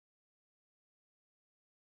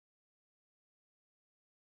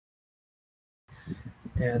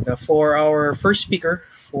And for our first speaker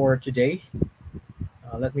for today,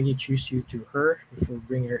 let me introduce you to her if we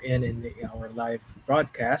bring her in our live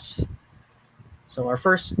broadcast. So our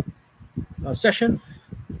first session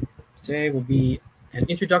today will be an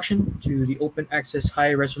introduction to the Open Access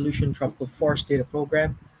High Resolution Tropical Forest Data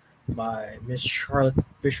Program by Ms. Charlotte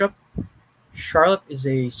Bishop. Charlotte is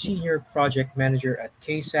a senior project manager at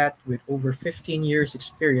KSAT with over 15 years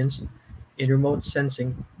experience in remote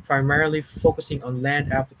sensing, primarily focusing on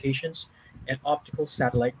land applications and optical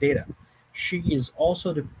satellite data. She is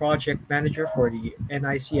also the project manager for the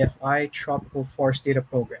NICFI Tropical Forest Data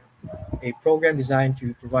Program, a program designed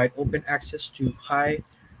to provide open access to high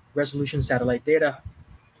resolution satellite data.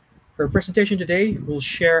 Her presentation today will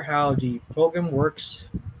share how the program works,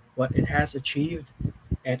 what it has achieved,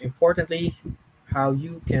 and importantly, how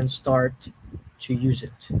you can start to use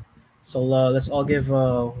it. So let's all give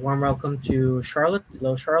a warm welcome to Charlotte.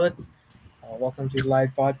 Hello, Charlotte. Welcome to the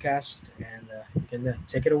live podcast, and you can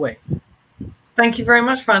take it away. Thank you very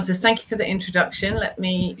much, Francis. Thank you for the introduction. Let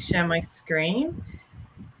me share my screen.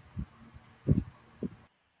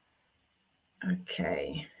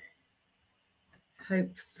 Okay.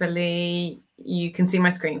 Hopefully you can see my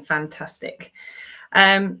screen. Fantastic.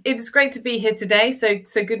 It is great to be here today. So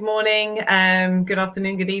good morning, good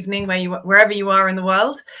afternoon, good evening, wherever you are in the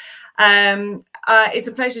world. It's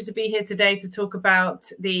a pleasure to be here today to talk about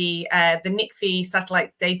the NICFI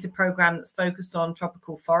satellite data program that's focused on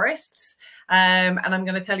tropical forests. And I'm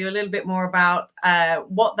going to tell you a little bit more about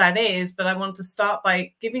what that is, but I want to start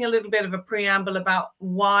by giving a little bit of a preamble about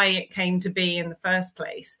why it came to be in the first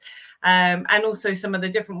place. And also some of the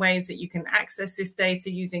different ways that you can access this data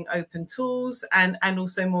using open tools, and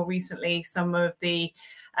also more recently some of the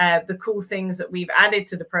cool things that we've added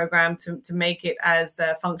to the program to make it as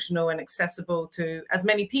functional and accessible to as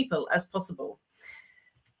many people as possible.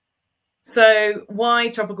 So why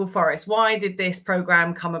tropical forest? Why did this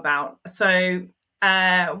program come about? So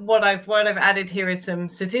what I've added here is some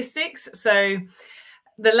statistics. So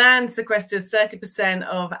the land sequesters 30%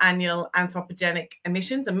 of annual anthropogenic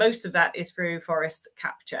emissions, and most of that is through forest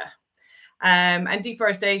capture. And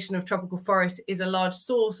deforestation of tropical forests is a large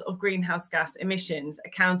source of greenhouse gas emissions,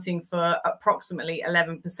 accounting for approximately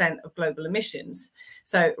 11% of global emissions.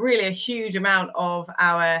 So really a huge amount of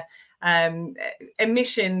our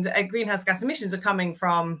emissions, greenhouse gas emissions, are coming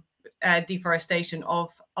from deforestation of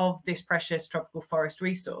this precious tropical forest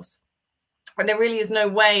resource. And there really is no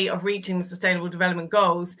way of reaching the Sustainable Development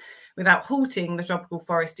Goals without halting the tropical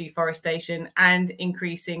forest deforestation and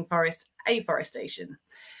increasing forest afforestation.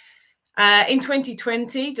 In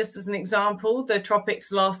 2020, just as an example, the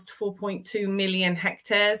tropics lost 4.2 million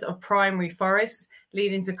hectares of primary forests,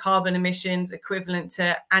 leading to carbon emissions equivalent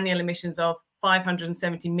to annual emissions of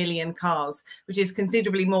 570 million cars, which is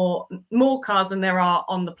considerably more cars than there are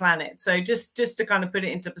on the planet. So just to kind of put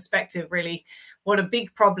it into perspective, really, what a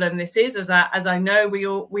big problem this is. As I know,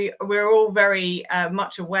 we're all very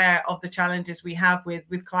much aware of the challenges we have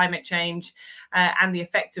with climate change and the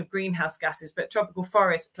effect of greenhouse gases. But tropical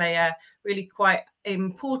forests play a really quite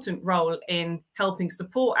important role in helping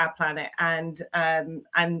support our planet and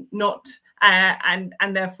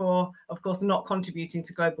therefore, of course, not contributing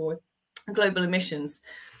to global emissions.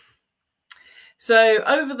 So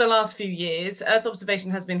over the last few years, Earth observation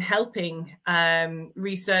has been helping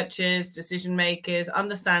researchers, decision makers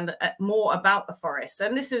understand more about the forests.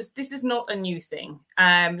 And this is not a new thing.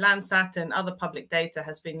 Landsat and other public data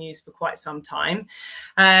has been used for quite some time.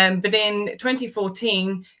 But in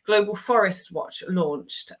 2014, Global Forest Watch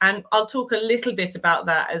launched. And I'll talk a little bit about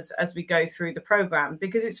that as we go through the program,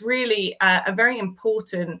 because it's really a very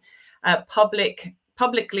important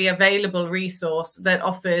publicly available resource that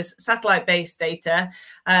offers satellite-based data,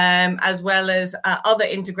 as well as other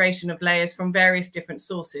integration of layers from various different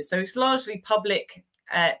sources. So it's largely public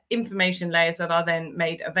information layers that are then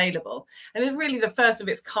made available. And it's really the first of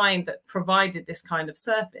its kind that provided this kind of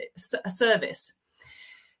service.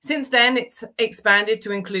 Since then, it's expanded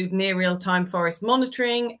to include near real-time forest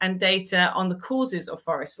monitoring and data on the causes of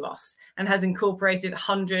forest loss, and has incorporated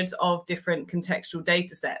hundreds of different contextual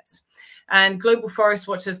data sets. And Global Forest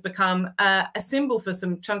Watch has become a symbol for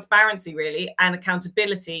some transparency, really, and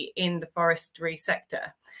accountability in the forestry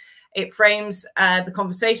sector. It frames the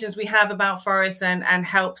conversations we have about forests and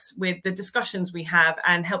helps with the discussions we have,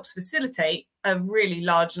 and helps facilitate a really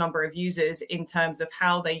large number of users in terms of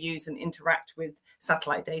how they use and interact with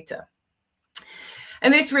satellite data.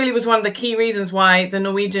 And this really was one of the key reasons why the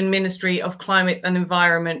Norwegian Ministry of Climate and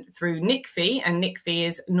Environment, through NICFI, and NICFI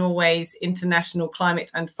is Norway's International Climate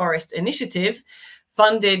and Forest Initiative,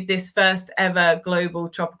 funded this first ever global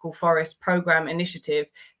tropical forest program initiative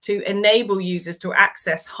to enable users to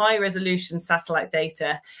access high resolution satellite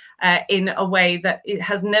data in a way that it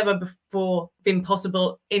has never before been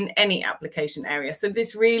possible in any application area. So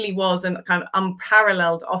this really was a kind of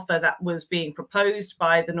unparalleled offer that was being proposed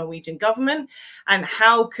by the Norwegian government. And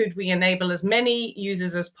how could we enable as many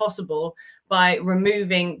users as possible by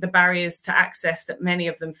removing the barriers to access that many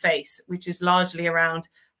of them face, which is largely around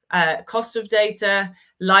cost of data,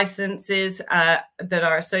 licenses that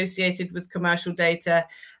are associated with commercial data,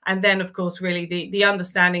 and then, of course, really the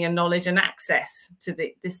understanding and knowledge and access to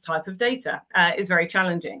this type of data is very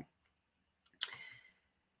challenging.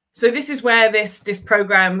 So this is where this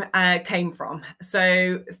program came from.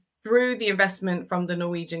 So through the investment from the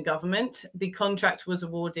Norwegian government, the contract was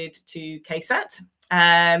awarded to KSAT.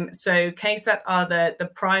 So KSAT are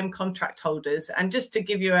the prime contract holders. And just to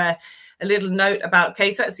give you a little note about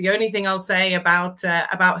KSAT, it's the only thing I'll say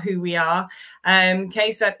about who we are.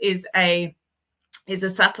 KSAT is a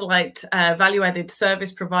satellite value-added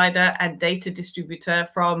service provider and data distributor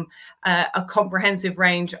from a comprehensive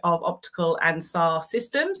range of optical and SAR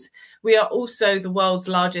systems. We are also the world's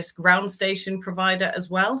largest ground station provider as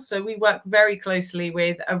well. So we work very closely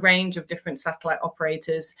with a range of different satellite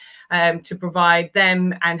operators to provide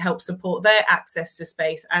them and help support their access to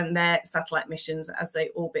space and their satellite missions as they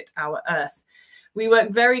orbit our Earth. We work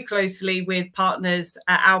very closely with partners,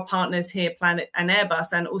 our partners here, Planet and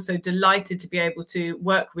Airbus, and also delighted to be able to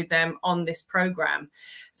work with them on this program.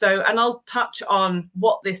 So, and I'll touch on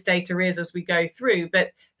what this data is as we go through,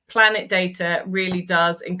 but Planet data really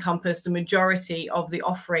does encompass the majority of the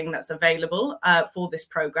offering that's available for this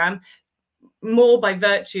program, more by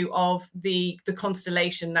virtue of the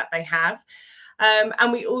constellation that they have.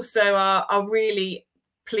 And we also are really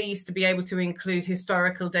pleased to be able to include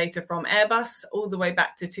historical data from Airbus all the way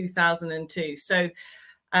back to 2002. So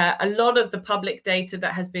a lot of the public data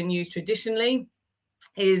that has been used traditionally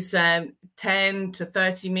is 10 to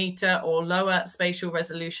 30 meter or lower spatial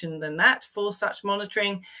resolution than that for such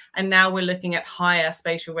monitoring. And now we're looking at higher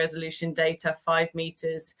spatial resolution data, 5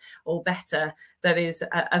 meters or better, that is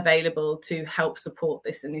available to help support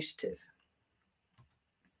this initiative.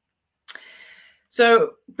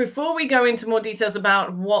 So before we go into more details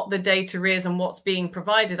about what the data is and what's being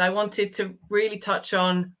provided, I wanted to really touch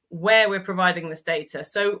on where we're providing this data.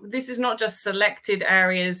 So this is not just selected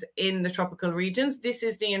areas in the tropical regions. This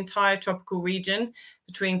is the entire tropical region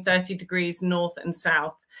between 30 degrees north and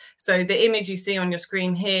south. So the image you see on your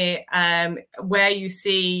screen here, where you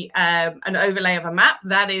see an overlay of a map,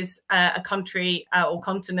 that is a country or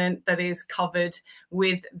continent that is covered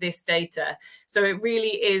with this data. So it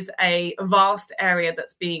really is a vast area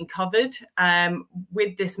that's being covered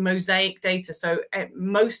with this mosaic data. So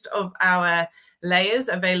most of our layers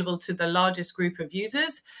available to the largest group of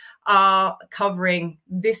users are covering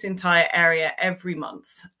this entire area every month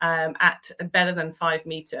at better than 5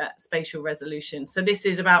 meter spatial resolution. So this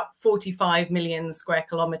is about 45 million square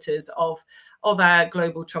kilometers of our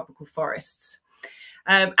global tropical forests.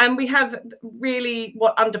 And we have really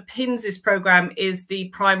what underpins this program is the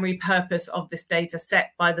primary purpose of this data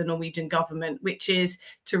set by the Norwegian government, which is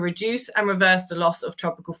to reduce and reverse the loss of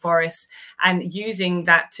tropical forests and using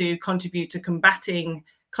that to contribute to combating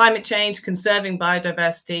climate change, conserving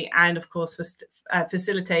biodiversity, and of course,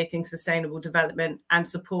 facilitating sustainable development and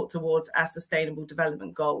support towards our sustainable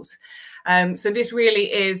development goals. So this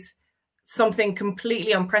really is something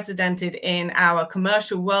completely unprecedented in our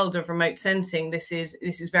commercial world of remote sensing. This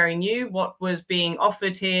is very new. What was being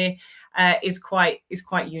offered here is quite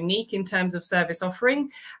unique in terms of service offering.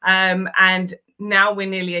 And now we're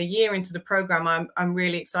nearly a year into the program. I'm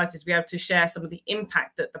really excited to be able to share some of the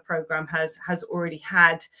impact that the program has already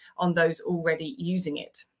had on those already using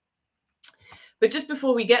it. But just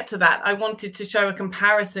before we get to that, I wanted to show a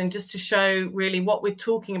comparison just to show really what we're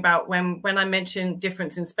talking about when I mention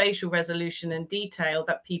difference in spatial resolution and detail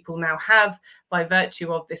that people now have by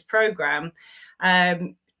virtue of this program.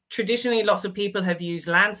 Traditionally, lots of people have used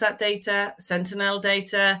Landsat data, Sentinel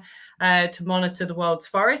data to monitor the world's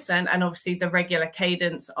forests, and obviously the regular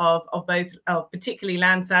cadence of particularly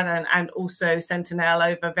Landsat and also Sentinel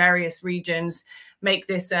over various regions make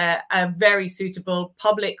this a very suitable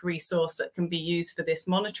public resource that can be used for this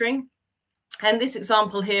monitoring. And this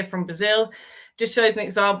example here from Brazil just shows an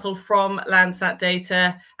example from Landsat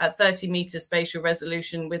data at 30 meter spatial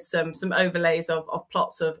resolution with some overlays of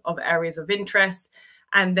plots of areas of interest.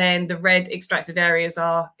 And then the red extracted areas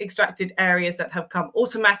are extracted areas that have come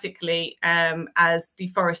automatically as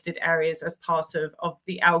deforested areas as part of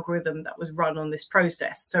the algorithm that was run on this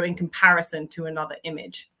process. So in comparison to another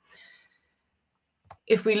image.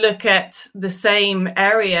 if we look at the same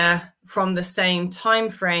area from the same time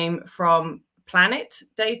frame from planet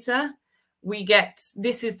data, we get,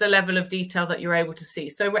 this is the level of detail that you're able to see.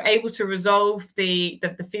 So we're able to resolve the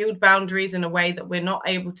field boundaries in a way that we're not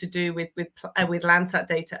able to do with Landsat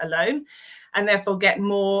data alone, and therefore get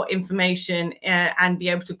more information and be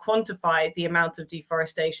able to quantify the amount of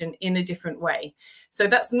deforestation in a different way. So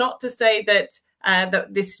that's not to say that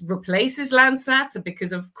that this replaces Landsat,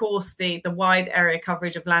 because of course the wide area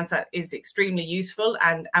coverage of Landsat is extremely useful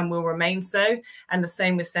and will remain so, and the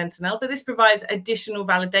same with Sentinel. But this provides additional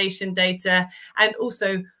validation data and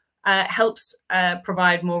also helps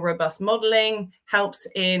provide more robust modeling, helps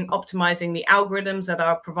in optimizing the algorithms that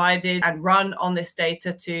are provided and run on this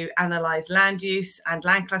data to analyze land use and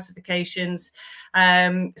land classifications.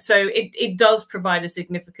 So it does provide a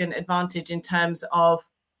significant advantage in terms of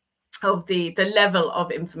the level of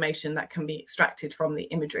information that can be extracted from the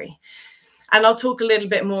imagery. And I'll talk a little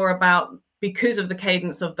bit more about, because of the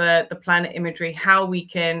cadence of the planet imagery, how we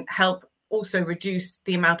can help also reduce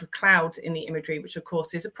the amount of clouds in the imagery, which of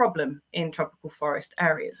course is a problem in tropical forest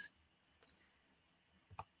areas.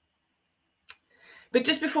 But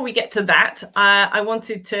just before we get to that, I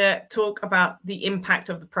wanted to talk about the impact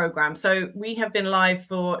of the program. So we have been live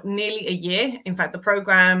for nearly a year. In fact, the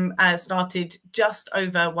program started just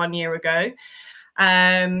over 1 year ago.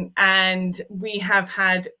 And we have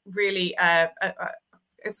had really,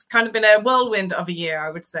 it's kind of been a whirlwind of a year,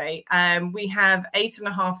 I would say. We have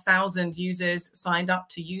 8,500 users signed up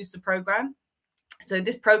to use the program. So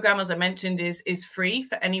this program, as I mentioned, is free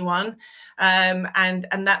for anyone, and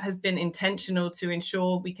that has been intentional to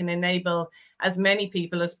ensure we can enable as many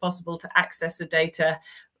people as possible to access the data,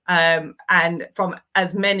 and from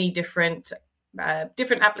as many different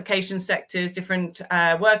application sectors, different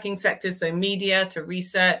working sectors, so media to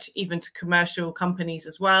research, even to commercial companies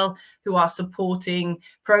as well, who are supporting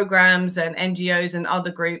programs and NGOs and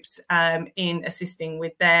other groups in assisting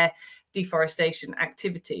with their deforestation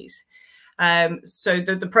activities. So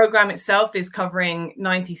the program itself is covering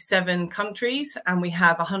 97 countries, and we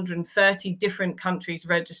have 130 different countries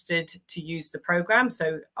registered to use the program.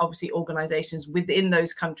 So obviously organizations within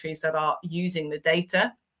those countries that are using the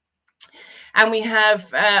data. And we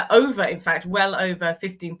have in fact, well over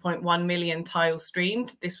 15.1 million tiles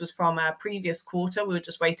streamed. This was from our previous quarter. We were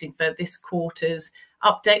just waiting for this quarter's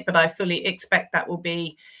update, but I fully expect that will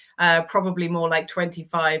be probably more like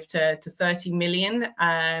 25 to 30 million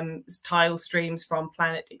tile streams from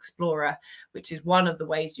Planet Explorer, which is one of the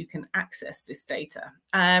ways you can access this data.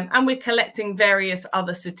 And we're collecting various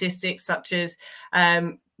other statistics, such as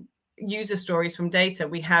user stories from data.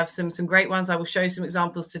 We have some great ones. I will show some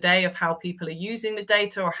examples today of how people are using the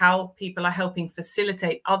data, or how people are helping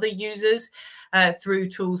facilitate other users through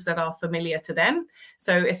tools that are familiar to them.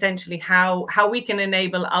 So essentially how we can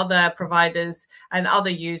enable other providers and other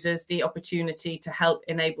users the opportunity to help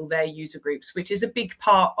enable their user groups, which is a big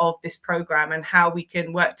part of this program, and how we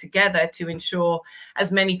can work together to ensure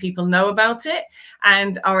as many people know about it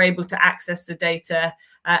and are able to access the data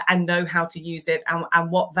and know how to use it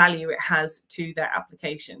and what value it has to their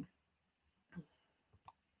application.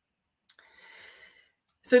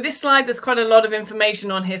 So this slide, there's quite a lot of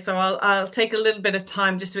information on here, so I'll take a little bit of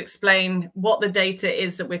time just to explain what the data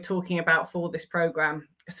is that we're talking about for this program.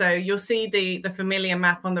 So you'll see the familiar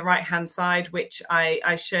map on the right-hand side, which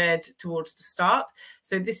I shared towards the start.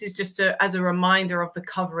 So this is just as a reminder of the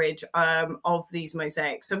coverage of these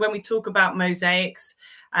mosaics. So when we talk about mosaics,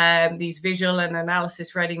 these visual and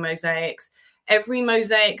analysis ready mosaics, every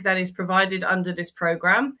mosaic that is provided under this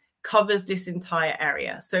program covers this entire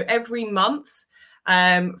area. So every month,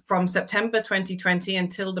 from September 2020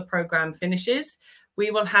 until the program finishes,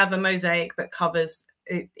 we will have a mosaic that covers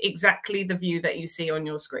exactly the view that you see on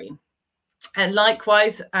your screen. And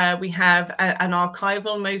likewise, we have an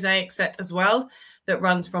archival mosaic set as well that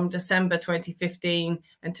runs from December 2015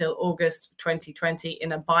 until August 2020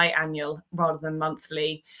 in a biannual rather than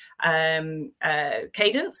monthly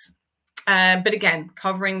cadence. But again,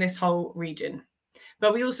 covering this whole region.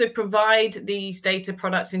 But we also provide these data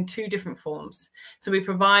products in two different forms. So we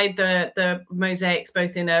provide the mosaics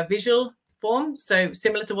both in a visual form, so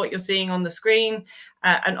similar to what you're seeing on the screen,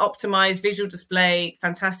 an optimized visual display,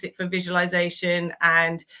 fantastic for visualization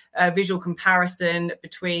and visual comparison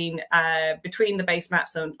between the base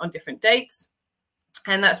maps on different dates.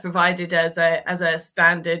 And that's provided as a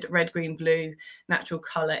standard red, green, blue natural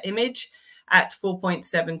color image at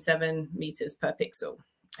 4.77 meters per pixel.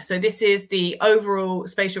 So this is the overall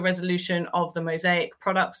spatial resolution of the mosaic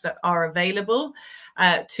products that are available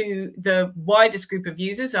to the widest group of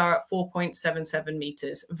users are at 4.77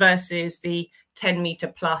 meters versus the 10 meter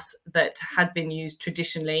plus that had been used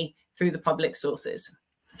traditionally through the public sources.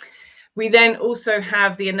 We then also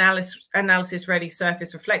have the analysis-ready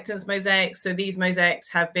surface reflectance mosaics. So these mosaics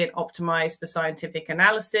have been optimized for scientific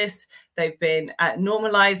analysis. They've been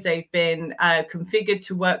normalized. They've been configured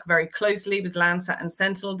to work very closely with Landsat and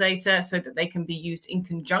Sentinel data so that they can be used in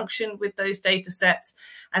conjunction with those data sets.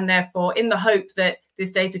 And therefore, in the hope that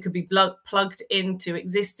this data could be plugged into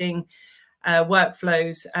existing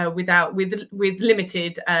workflows with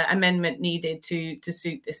limited amendment needed to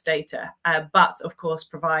suit this data, but of course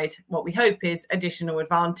provide what we hope is additional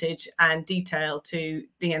advantage and detail to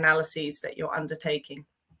the analyses that you're undertaking.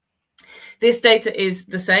 This data is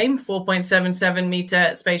the same, 4.77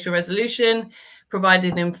 meter spatial resolution,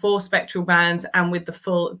 provided in 4 spectral bands and with the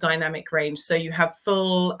full dynamic range. So you have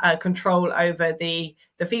full control over the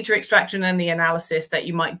feature extraction and the analysis that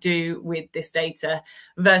you might do with this data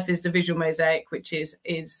versus the visual mosaic, which is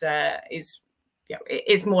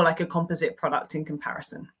more like a composite product in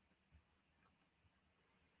comparison.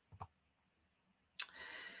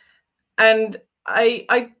 And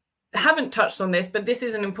I haven't touched on this, but this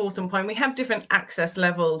is an important point. We have different access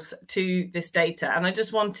levels to this data, and I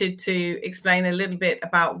just wanted to explain a little bit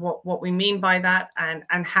about what we mean by that and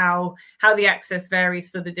how the access varies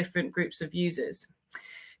for the different groups of users.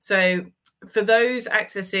 So for those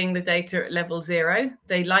accessing the data at level 0,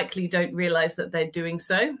 they likely don't realize that they're doing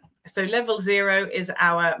so. So level 0 is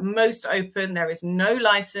our most open. There is no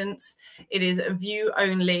license. It is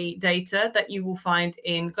view-only data that you will find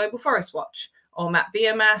in Global Forest Watch or Map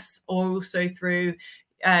Biomass, or also through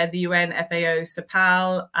the UN FAO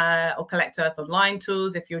CEPAL or Collect Earth Online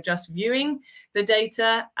tools. If you're just viewing the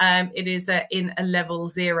data, it is in a level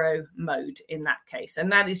 0 mode in that case,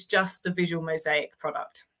 and that is just the visual mosaic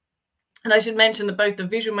product. And I should mention that both the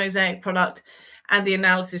visual mosaic product and the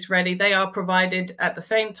analysis ready, they are provided at the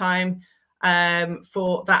same time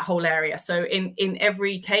for that whole area. So in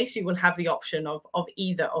every case, you will have the option of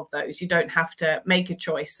either of those. You don't have to make a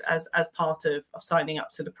choice as part of signing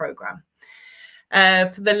up to the program.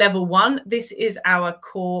 For the level 1, this is our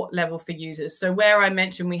core level for users. So where I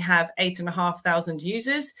mentioned we have 8,500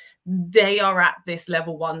 users, they are at this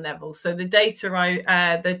level 1 level. So the data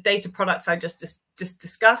products I just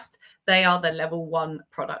discussed, they are the level 1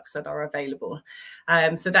 products that are available.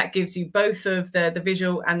 So that gives you both of the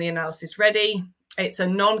visual and the analysis ready. It's a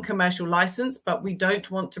non-commercial license, but we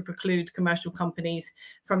don't want to preclude commercial companies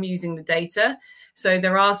from using the data. So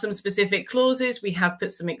there are some specific clauses. We have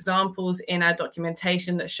put some examples in our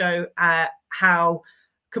documentation that show how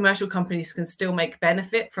commercial companies can still make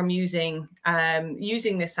benefit from using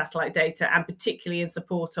this satellite data, and particularly in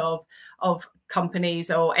support of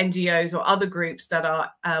companies or NGOs or other groups that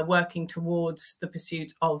are working towards the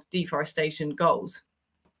pursuit of deforestation goals.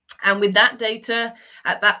 And with that data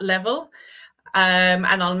at that level,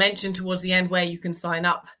 and I'll mention towards the end where you can sign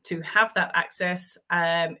up to have that access,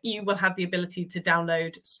 you will have the ability to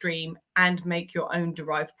download, stream, and make your own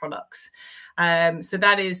derived products. So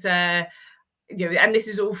that is, and this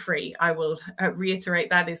is all free. I will reiterate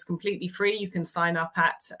that is completely free. You can sign up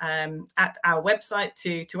at our website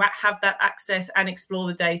to have that access and explore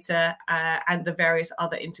the data and the various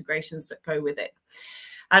other integrations that go with it.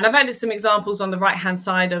 And I've added some examples on the right-hand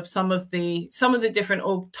side of some of the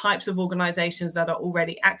different types of organizations that are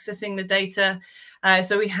already accessing the data.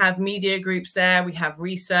 So we have media groups there, we have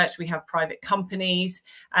research, we have private companies,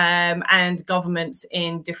 and governments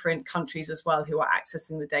in different countries as well who are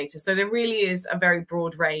accessing the data. So there really is a very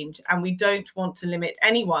broad range, and we don't want to limit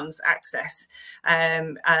anyone's access.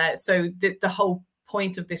 So the whole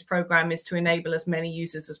point of this program is to enable as many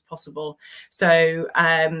users as possible. So,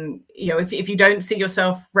 if you don't see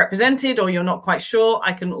yourself represented or you're not quite sure,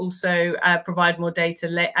 I can also provide more data,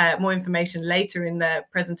 more information later in the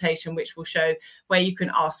presentation, which will show where you can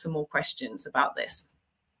ask some more questions about this.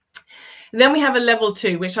 Then we have a level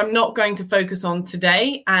 2, which I'm not going to focus on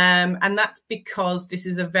today. And that's because this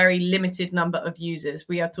is a very limited number of users.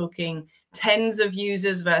 We are talking tens of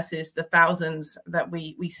users versus the thousands that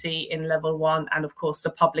we see in level 1, and of course the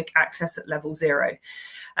public access at level 0.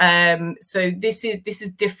 So this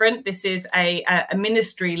is different. This is a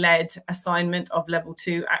ministry-led assignment of level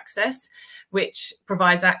 2 access, which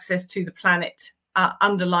provides access to the planet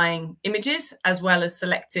underlying images, as well as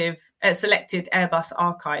selective selected Airbus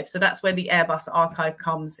archive. So that's where the Airbus archive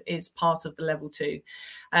comes, is part of the level 2.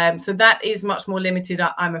 So that is much more limited,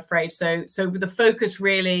 I'm afraid. So the focus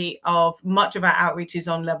really of much of our outreach is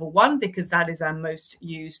on level 1, because that is our most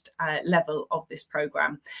used level of this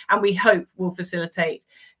program. And we hope will facilitate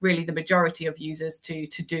really the majority of users to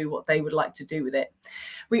do what they would like to do with it.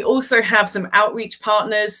 We also have some outreach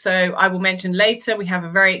partners. So I will mention later, we have a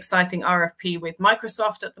very exciting RFP with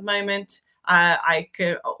Microsoft at the moment. I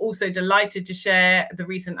could also delighted to share the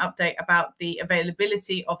recent update about the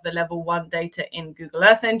availability of the level 1 data in Google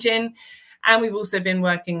Earth Engine. And we've also been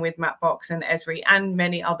working with Mapbox and Esri and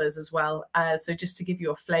many others as well. So just to give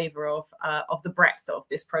you a flavor of the breadth of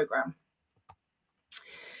this program.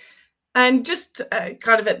 And just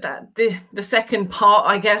kind of at that, the second part,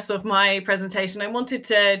 I guess, of my presentation, I wanted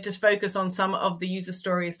to just focus on some of the user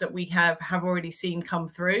stories that we have already seen come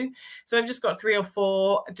through. So I've just got 3 or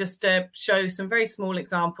 4 just to show some very small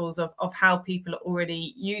examples of how people are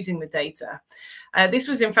already using the data. This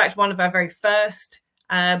was, in fact, one of our very first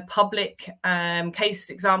public case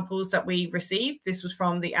examples that we received. This was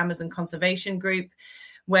from the Amazon Conservation Group,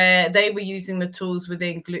 where they were using the tools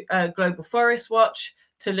within Global Forest Watch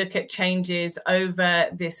to look at changes over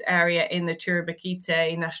this area in the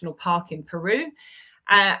Chiribiquete National Park in Peru,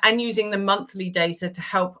 and using the monthly data to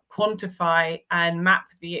help quantify and map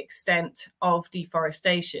the extent of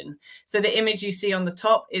deforestation. So the image you see on the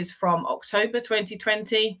top is from October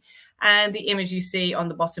 2020, and the image you see on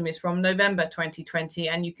the bottom is from November 2020,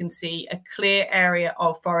 and you can see a clear area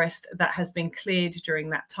of forest that has been cleared during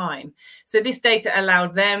that time. So this data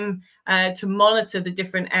allowed them to monitor the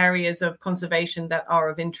different areas of conservation that are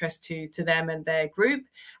of interest to them and their group,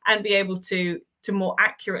 and be able to more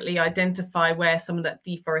accurately identify where some of that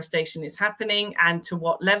deforestation is happening and to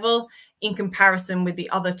what level, in comparison with the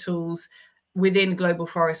other tools within Global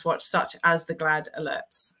Forest Watch, such as the GLAD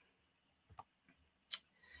alerts.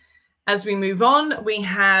 As we move on, we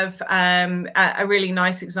have a really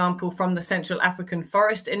nice example from the Central African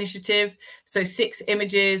Forest Initiative. So 6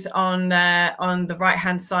 images on the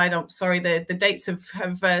right-hand side. I'm sorry, the dates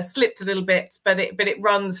have slipped a little bit, but it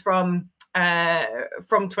runs from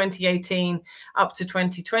 2018 up to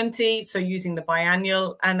 2020. So using the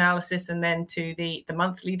biannual analysis and then to the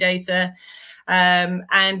monthly data.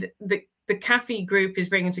 And the NICFI group is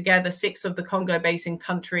bringing together 6 of the Congo Basin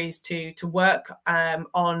countries to work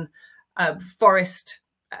on forest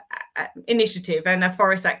initiative and a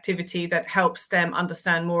forest activity that helps them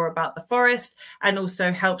understand more about the forest, and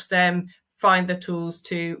also helps them find the tools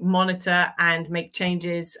to monitor and make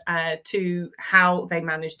changes to how they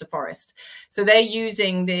manage the forest. So they're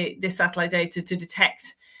using the satellite data to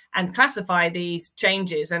detect and classify these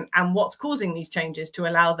changes and what's causing these changes, to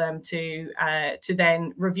allow them to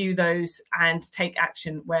then review those and take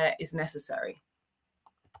action where is necessary.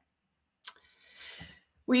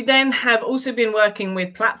 We then have also been working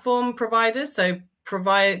with platform providers, so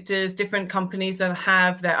providers, different companies that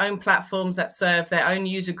have their own platforms that serve their own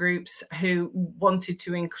user groups, who wanted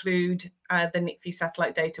to include the NICFI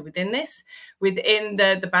satellite data within this, within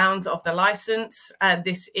the bounds of the license.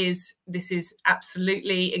 This is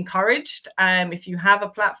absolutely encouraged. If you have a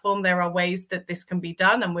platform, there are ways that this can be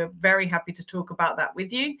done, and we're very happy to talk about that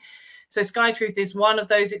with you. So SkyTruth is one of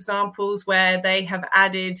those examples where they have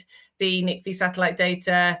added the NICFI satellite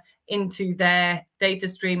data into their data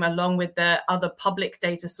stream, along with the other public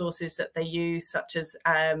data sources that they use, such as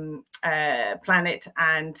Planet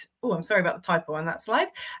and, oh, I'm sorry about the typo on that slide,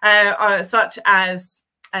 such as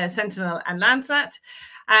Sentinel and Landsat.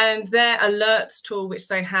 And their alerts tool, which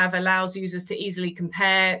they have, allows users to easily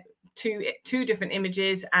compare two different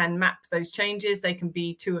images and map those changes. They can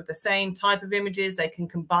be 2 of the same type of images. They can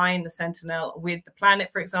combine the Sentinel with the Planet,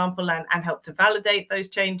 for example, and help to validate those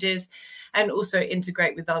changes, and also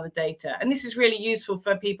integrate with other data. And this is really useful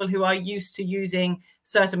for people who are used to using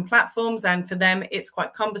certain platforms, and for them it's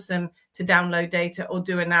quite cumbersome to download data or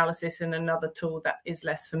do analysis in another tool that is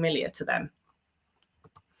less familiar to them.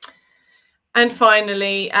 And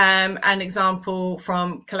finally, an example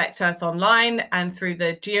from Collect Earth Online and through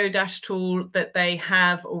the Geodash tool that they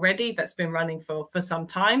have already, that's been running for some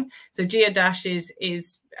time. So Geodash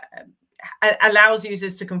allows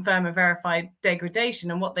users to confirm and verify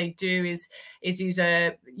degradation, and what they do is use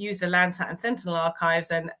the Landsat and Sentinel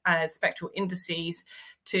archives and spectral indices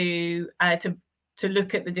to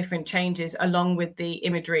look at the different changes, along with the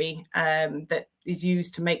imagery that is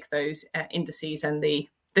used to make those indices and the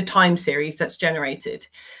time series that's generated.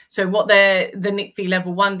 So what the NICFI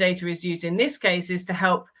level 1 data is used in this case is to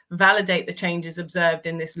help validate the changes observed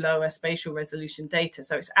in this lower spatial resolution data.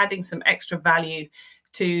 So it's adding some extra value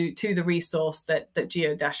to the resource that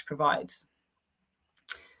Geodash provides.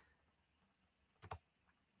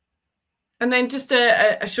 And then just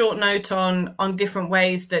a short note on different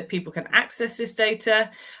ways that people can access this data.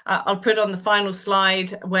 I'll put on the final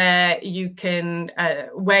slide where you can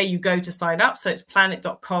where you go to sign up. So it's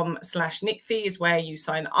planet.com/NICFI is where you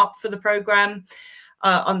sign up for the program.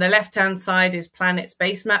 On the left-hand side is Planet's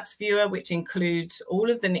Base Maps viewer, which includes all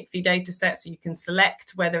of the NICFI data sets. So you can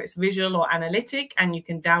select whether it's visual or analytic, and you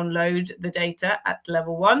can download the data at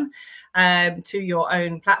level 1 to your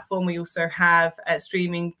own platform. We also have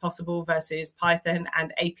streaming possible versus Python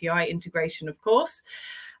and API integration, of course.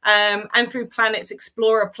 And through Planet's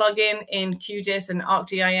Explorer plugin in QGIS and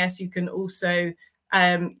ArcGIS, you can also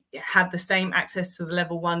have the same access to the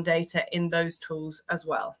level 1 data in those tools as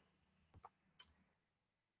well.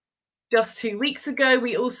 Just 2 weeks ago,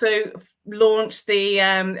 we also launched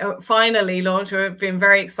finally launched, we've been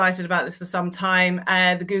very excited about this for some time,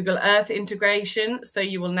 the Google Earth integration. So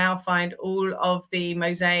you will now find all of the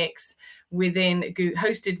mosaics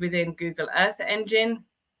hosted within Google Earth Engine.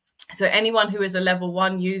 So anyone who is a level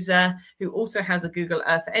 1 user who also has a Google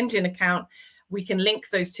Earth Engine account, we can link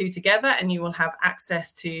those two together and you will have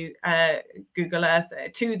access to Google Earth,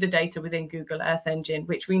 to the data within Google Earth Engine,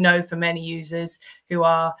 which we know for many users who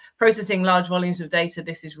are processing large volumes of data,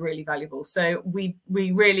 this is really valuable. So we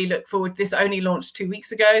really look forward, this only launched 2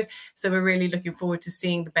 weeks ago, so we're really looking forward to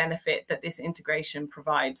seeing the benefit that this integration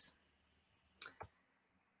provides.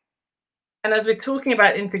 And as we're talking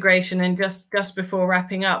about integration, and just before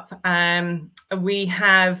wrapping up, we're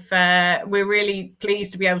really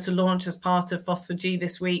pleased to be able to launch, as part of FOSS4G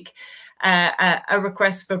this week, a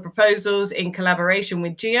request for proposals in collaboration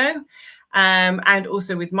with Geo and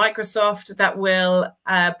also with Microsoft that will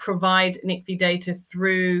provide NICFI data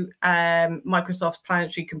through Microsoft's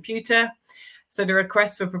Planetary Computer. So the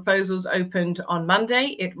request for proposals opened on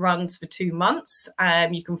Monday. It runs for 2 months.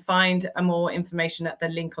 You can find more information at the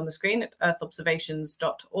link on the screen at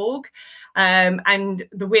earthobservations.org. And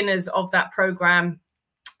the winners of that program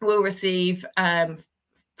will receive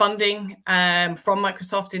funding from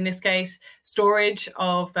Microsoft, in this case, storage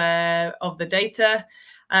of the data,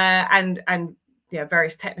 and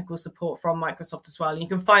various technical support from Microsoft as well. And you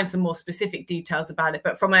can find some more specific details about it.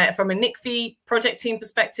 But from a NICFI project team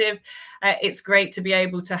perspective, it's great to be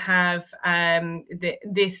able to have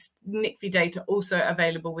this NICFI data also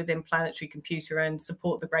available within Planetary Computer and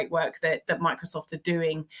support the great work that Microsoft are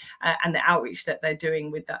doing and the outreach that they're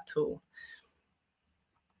doing with that tool.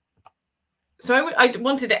 So I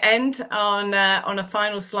wanted to end on a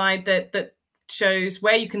final slide that shows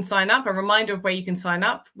where you can sign up, a reminder of where you can sign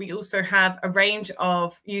up. We also have a range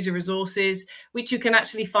of user resources, which you can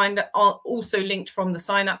actually find also linked from the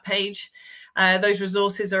sign up page. Those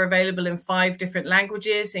resources are available in 5 different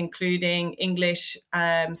languages, including English,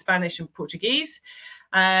 Spanish, and Portuguese.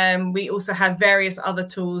 We also have various other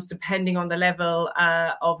tools depending on the level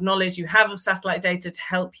of knowledge you have of satellite data to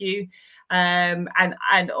help you and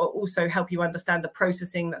also help you understand the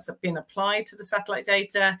processing that's been applied to the satellite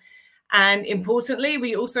data. And importantly,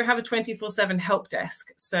 we also have a 24/7 help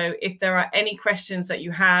desk. So if there are any questions that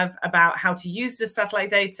you have about how to use the satellite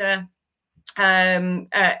data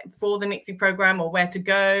for the NICFI program, or where to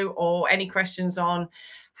go, or any questions on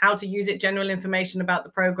how to use it, general information about the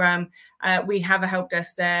program, we have a help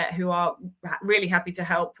desk there who are really happy to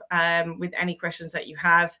help with any questions that you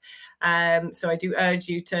have. So I do urge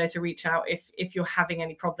you to reach out if you're having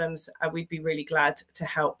any problems. We'd be really glad to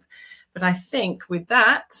help. But I think with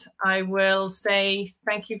that, I will say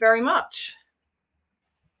thank you very much.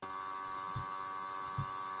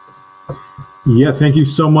 Yeah, thank you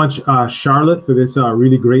so much, Charlotte, for this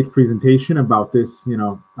really great presentation about this,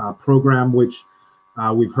 program, which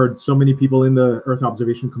we've heard so many people in the Earth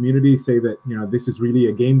observation community say that, this is really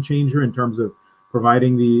a game changer in terms of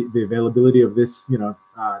providing the availability of this,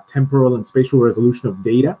 temporal and spatial resolution of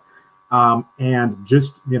data. And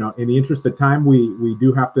just, in the interest of time, we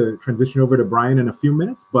do have to transition over to Brian in a few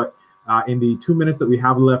minutes, but in the 2 minutes that we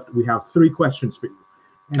have left, we have 3 questions for you.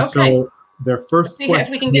 And okay. So their first question, if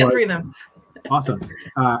we can get through them. Awesome.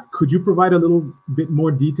 Could you provide a little bit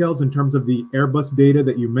more details in terms of the Airbus data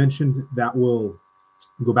that you mentioned that will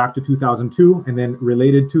go back to 2002? And then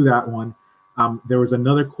related to that one, there was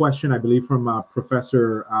another question, I believe, from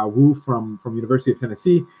Professor Wu from University of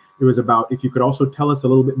Tennessee. It was about if you could also tell us a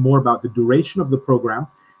little bit more about the duration of the program.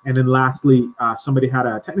 And then lastly, somebody had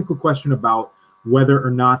a technical question about whether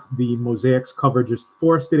or not the mosaics cover just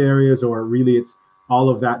forested areas, or really it's all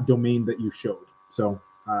of that domain that you showed. So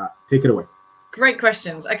take it away. Great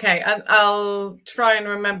questions. Okay, I'll try and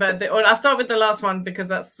remember, or I'll start with the last one because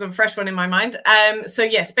that's the fresh one in my mind. So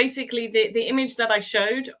yes, basically the image that I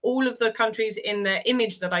showed, all of the countries in the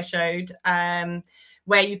image that I showed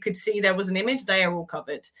where you could see there was an image, they are all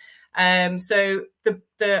covered. So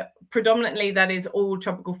the predominantly that is all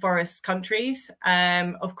tropical forest countries.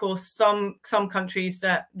 Of course, some countries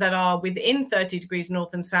that are within 30 degrees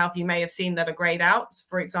north and south, you may have seen that are grayed out.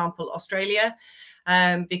 For example, Australia,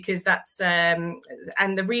 because that's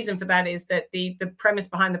and the reason for that is that the premise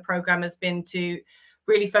behind the program has been to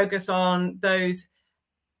really focus on those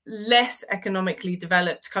less economically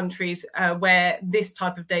developed countries where this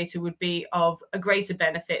type of data would be of a greater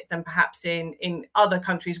benefit than perhaps in other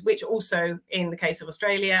countries, which also, in the case of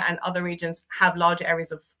Australia and other regions, have large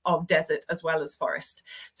areas of desert as well as forest.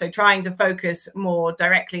 So trying to focus more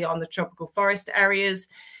directly on the tropical forest areas.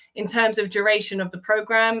 In terms of duration of the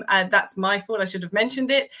program, that's my fault. I should have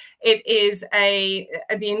mentioned it. It is the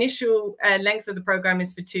initial length of the program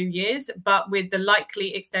is for 2 years, but with the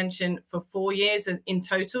likely extension for 4 years in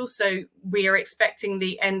total. So we are expecting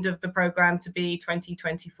the end of the program to be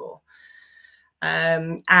 2024.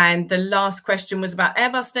 And the last question was about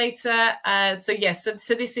Airbus data. So yes,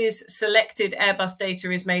 so this is selected Airbus data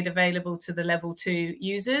is made available to the level 2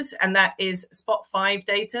 users, and that is Spot 5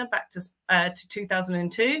 data back to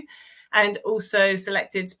 2002, and also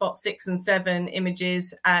selected Spot 6 and 7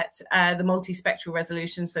 images at the multispectral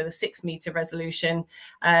resolution, so the 6-meter resolution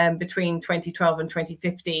between 2012 and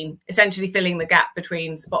 2015, essentially filling the gap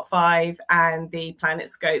between Spot 5 and the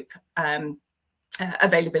PlanetScope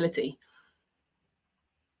availability.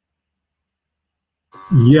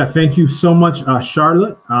 Yeah, thank you so much,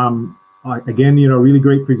 Charlotte. Again, really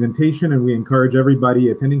great presentation, and we encourage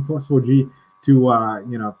everybody attending FOSS4G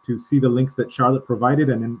to, to see the links that Charlotte provided.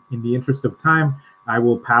 And in the interest of time, I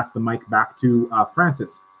will pass the mic back to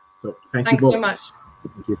Francis. So thanks you both. Thanks so much.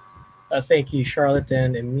 Thank you. Thank you, Charlotte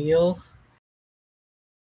and Emil.